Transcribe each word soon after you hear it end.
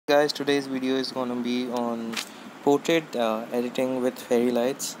Guys, today's video is gonna be on portrait editing with fairy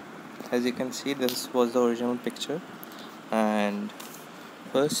lights. As you can see, this was the original picture, and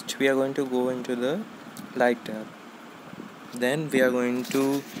first we are going to go into the light tab. Then we are going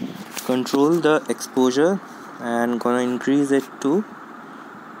to control the exposure and gonna increase it to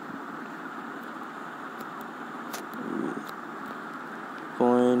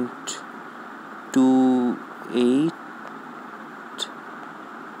 0.28.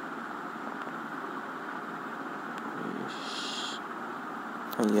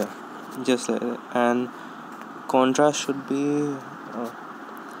 Yeah, just like that. And contrast should be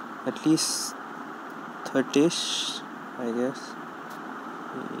at least 30ish, I guess,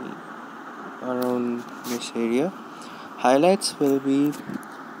 around this area. Highlights will be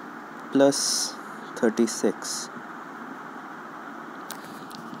plus 36,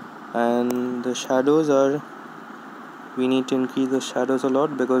 and the shadows are, we need to increase the shadows a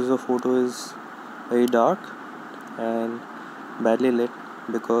lot because the photo is very dark and badly lit,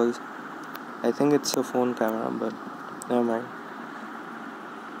 because I think it's a phone camera, but never mind.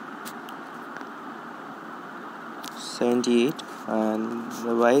 78. And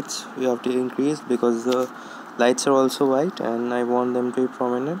the whites we have to increase because the lights are also white and I want them to be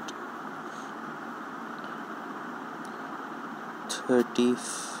prominent.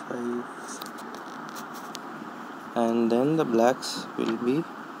 35. And then the blacks will be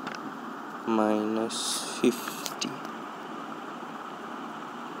minus 50.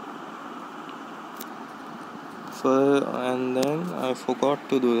 And then I forgot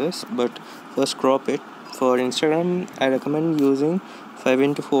to do this, but first crop it. For Instagram, I recommend using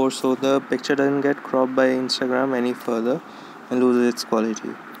 5:4 so the picture doesn't get cropped by Instagram any further and loses its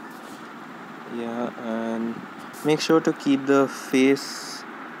quality. Yeah, and make sure to keep the face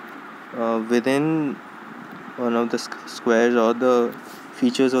within one of the squares, or the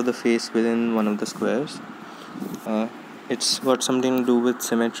features of the face within one of the squares. It's got something to do with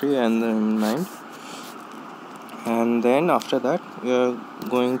symmetry and in mind. And then after that we are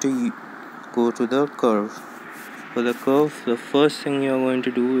going to go to the curve. For the curve, the first thing you are going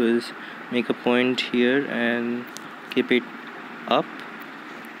to do is make a point here and keep it up.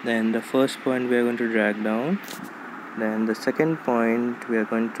 Then the first point we are going to drag down, then the second point we are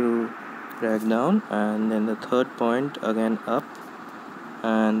going to drag down, and then the third point again up,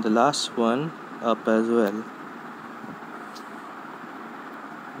 and the last one up as well.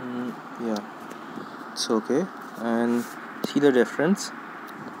 Yeah, it's okay. And see the difference?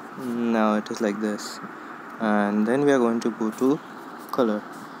 Now it is like this. And then we are going to go to color.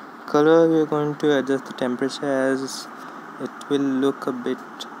 We are going to adjust the temperature as it will look a bit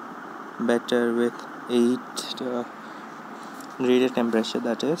better with 8 graded temperature,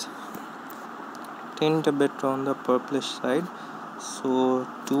 that is. Tint a bit on the purplish side, so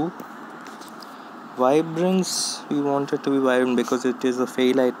 2. Vibrance, we want it to be vibrant because it is a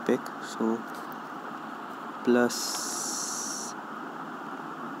fairy light pic, so plus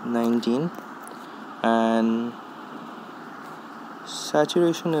 19. And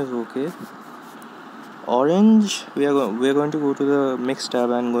saturation is okay. Orange, we are going to go to the mix tab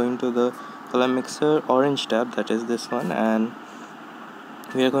and going to the color mixer orange tab, that is this one, and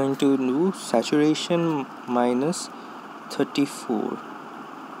we are going to do saturation minus 34.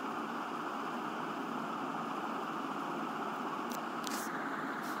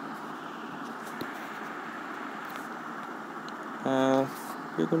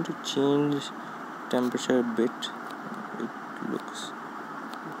 We're going to change temperature a bit. It looks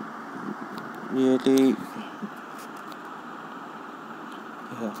really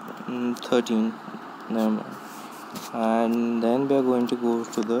 13. Never mind. And then we are going to go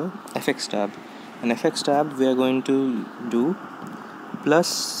to the FX tab. In FX tab we are going to do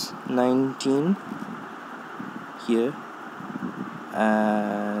plus 19 here,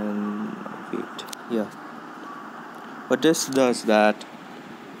 and wait, yeah, what this does that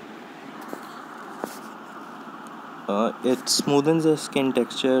it smoothens the skin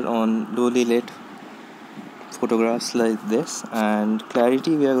texture on lowly lit photographs like this. And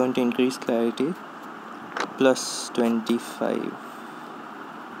clarity, we are going to increase clarity plus 25.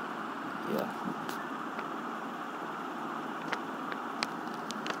 Yeah,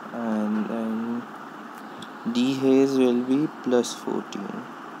 and then dehaze will be plus 14.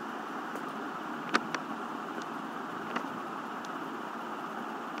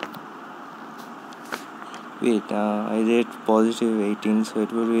 Wait, I did positive 18, so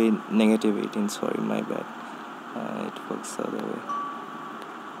it will be negative 18. Sorry, my bad. It works the other way.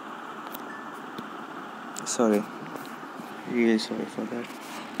 Sorry, really sorry for that.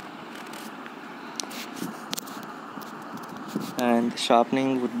 and the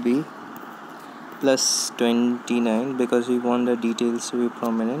sharpening would be plus 29 because we want the details to be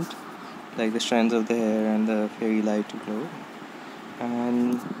prominent, like the strands of the hair and the fairy light glow.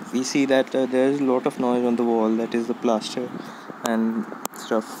 And we see that there is a lot of noise on the wall, that is the plaster and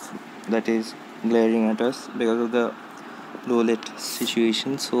stuff that is glaring at us because of the low lit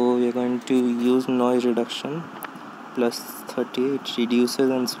situation. So we are going to use noise reduction plus 30. It reduces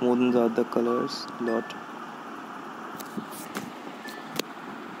and smoothens out the colors a lot.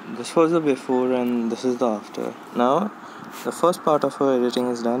 This was the before and this is the after. Now the first part of our editing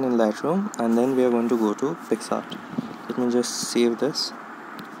is done in Lightroom, and then we are going to go to Picsart. Let me just save this.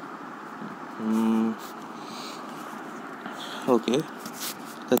 Okay,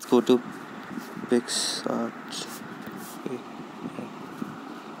 let's go to Picsart. Okay.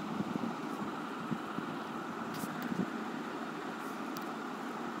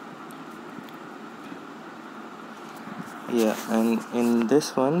 Yeah, and in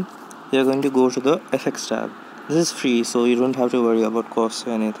this one we are going to go to the FX tab. This is free, so you don't have to worry about costs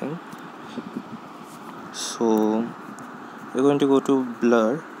or anything. So we're going to go to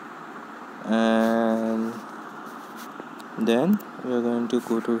blur, and then we're going to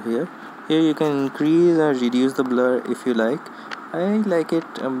go to here. You can increase or reduce the blur if you like. I like it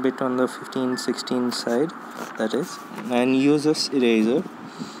a bit on the 15-16 side, that is, and use this eraser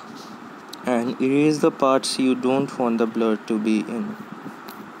and erase the parts you don't want the blur to be in.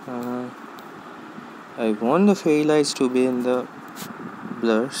 I want the fairy lights to be in the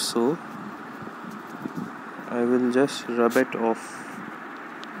blur, so I will just rub it off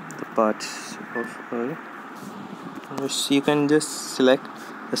the parts of her. You can just select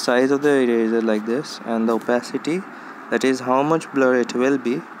the size of the eraser like this, and the opacity, that is how much blur it will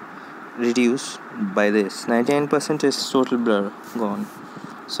be, reduced by this. 99% is total blur gone,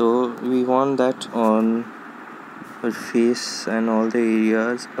 so we want that on her face and all the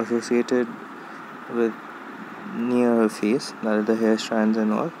areas associated with near her face, that is the hair strands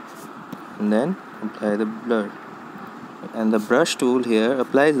and all, and then apply the blur, and the brush tool here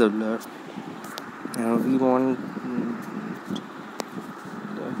applies the blur. Now we want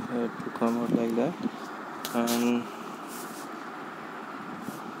the hair to come out like that, and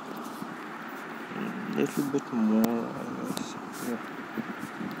little bit more, I guess. Yeah,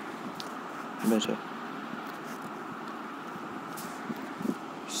 better.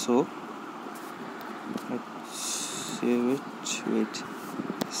 So let's save it.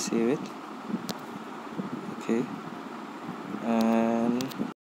 Save it. Okay, and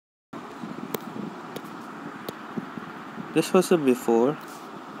this was the before,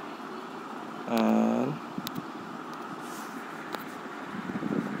 and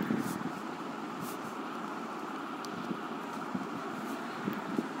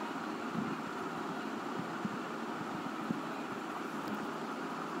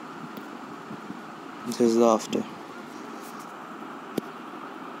this is the after.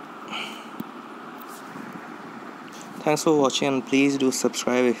 Thanks for watching, and please do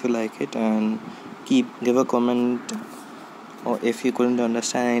subscribe if you like it, and give a comment, or if you couldn't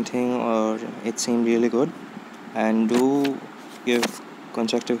understand anything or it seemed really good, and do give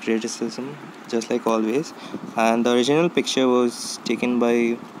constructive criticism just like always. And the original picture was taken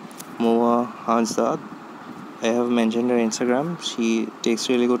by Mahua hansda. I have mentioned her Instagram. She takes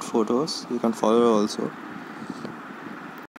really good photos. You can follow her also.